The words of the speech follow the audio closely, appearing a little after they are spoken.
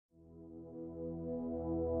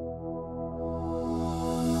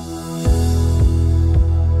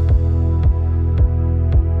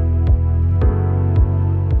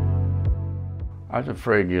was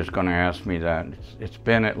afraid you was going to ask me that. It's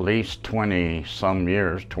been at least 20 some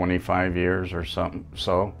years, 25 years or something.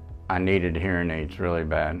 So I needed hearing aids really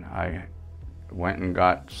bad. I went and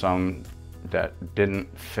got some that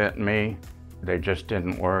didn't fit me. They just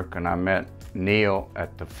didn't work. And I met Neil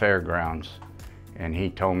at the fairgrounds and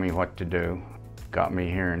he told me what to do. Got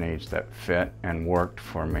me hearing aids that fit and worked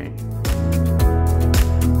for me.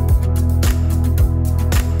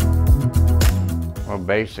 Well,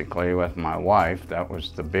 basically with my wife, that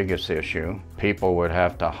was the biggest issue. People would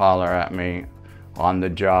have to holler at me on the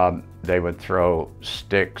job. They would throw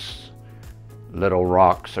sticks, little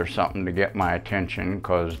rocks or something to get my attention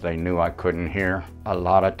because they knew I couldn't hear. A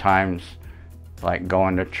lot of times, like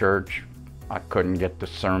going to church, I couldn't get the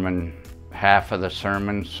sermon, half of the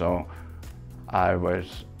sermon, so I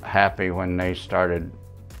was happy when they started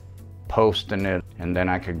posting it, and then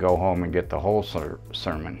I could go home and get the whole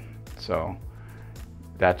sermon. So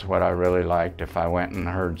that's what I really liked. If I went and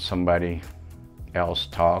heard somebody else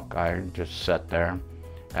talk, I just sat there,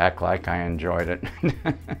 act like I enjoyed it.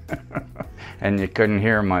 And you couldn't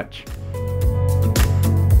hear much.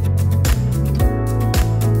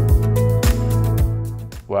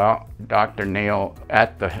 Well, Dr. Neil,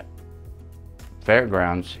 at the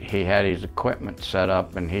fairgrounds, he had his equipment set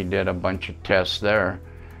up and he did a bunch of tests there.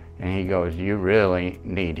 And he goes, you really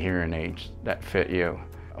need hearing aids that fit you.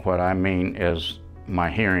 What I mean is my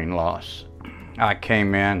hearing loss. I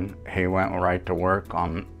came in, he went right to work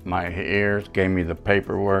on my ears, gave me the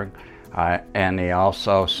paperwork, and he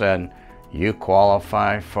also said, you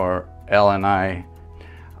qualify for L&I.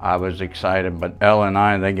 I was excited, but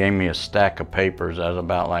L&I, they gave me a stack of papers that was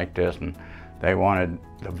about like this, and they wanted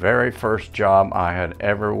the very first job I had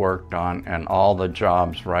ever worked on and all the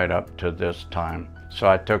jobs right up to this time. So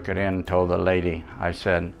I took it in and told the lady, I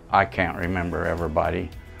said, I can't remember everybody.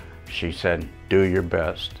 She said, do your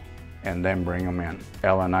best and then bring them in.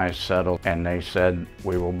 L&I settled and they said,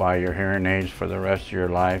 we will buy your hearing aids for the rest of your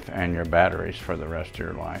life and your batteries for the rest of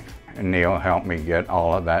your life. And Neil helped me get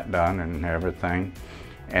all of that done and everything.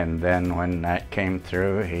 And then when that came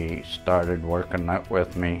through, he started working up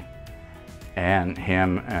with me and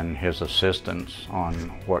him and his assistants on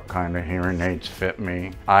what kind of hearing aids fit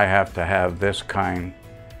me. I have to have this kind,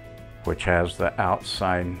 which has the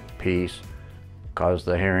outside piece, because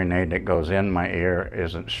the hearing aid that goes in my ear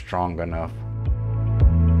isn't strong enough.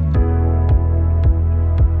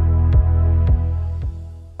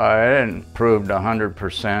 I hadn't proved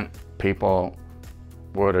 100%. People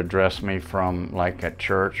would address me from, like at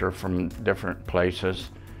church or from different places,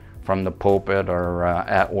 from the pulpit or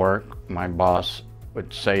at work. My boss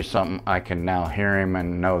would say something, I can now hear him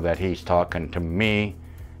and know that he's talking to me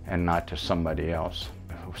and not to somebody else.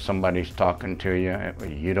 If somebody's talking to you,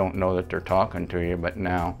 you don't know that they're talking to you, but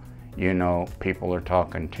now you know people are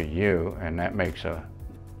talking to you, and that makes a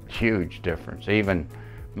huge difference. Even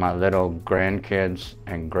my little grandkids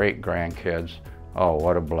and great-grandkids, oh,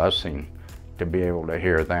 what a blessing to be able to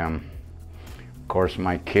hear them. Of course,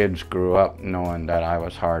 my kids grew up knowing that I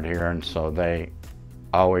was hard of hearing, so they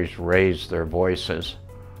always raised their voices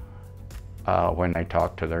when they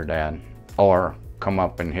talked to their dad, or come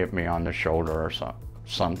up and hit me on the shoulder or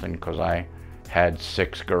something, because I had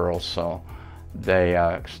 6 girls, so they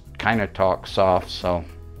kind of talk soft, so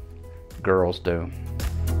girls do.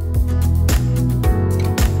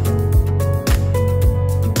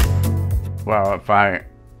 Well, if I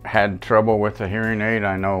had trouble with a hearing aid,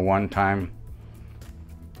 I know one time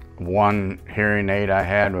one hearing aid I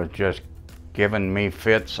had was just giving me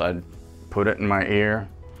fits. I'd put it in my ear,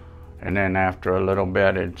 and then after a little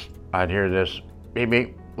bit I'd hear this beep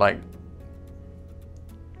beep, like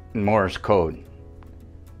Morse code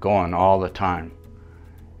going all the time.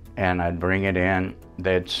 And I'd bring it in,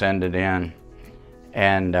 they'd send it in,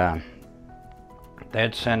 and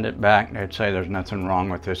they'd send it back. They'd say there's nothing wrong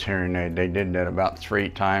with this hearing aid. They did that about 3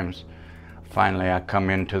 times. Finally, I come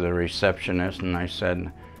into the receptionist and I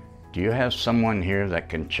said, do you have someone here that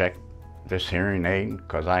can check this hearing aid?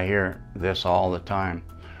 Because I hear this all the time.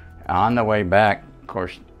 On the way back, of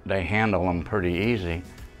course, they handle them pretty easy.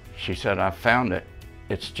 She said, I found it.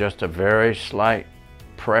 It's just a very slight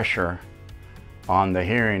pressure on the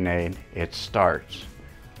hearing aid, it starts.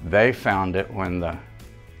 They found it when the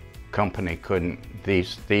company couldn't.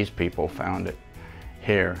 These people found it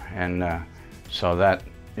here, and so that,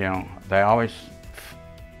 you know, they always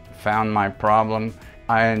found my problem.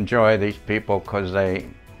 I enjoy these people because they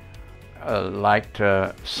like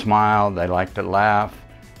to smile, they like to laugh,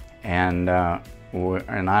 and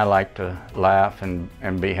I like to laugh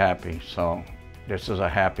and be happy. So this is a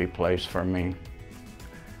happy place for me.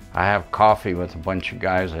 I have coffee with a bunch of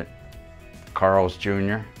guys that Carl's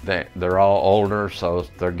Jr. They're all older, so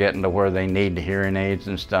they're getting to where they need the hearing aids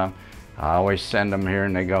and stuff. I always send them here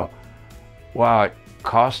and they go, wow, it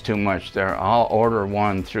costs too much there. I'll order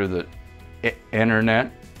one through the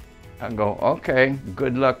internet. I go, okay,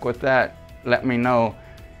 good luck with that. Let me know.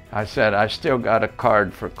 I said, I still got a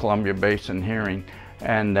card for Columbia Basin Hearing.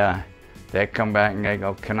 And they come back and they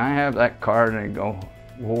go, can I have that card? And they go,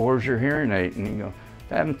 well, where's your hearing aid? And you go,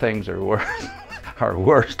 them things are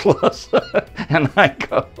worthless. And I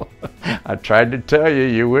go, I tried to tell you,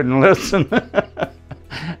 you wouldn't listen.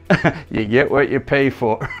 You get what you pay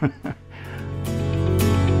for.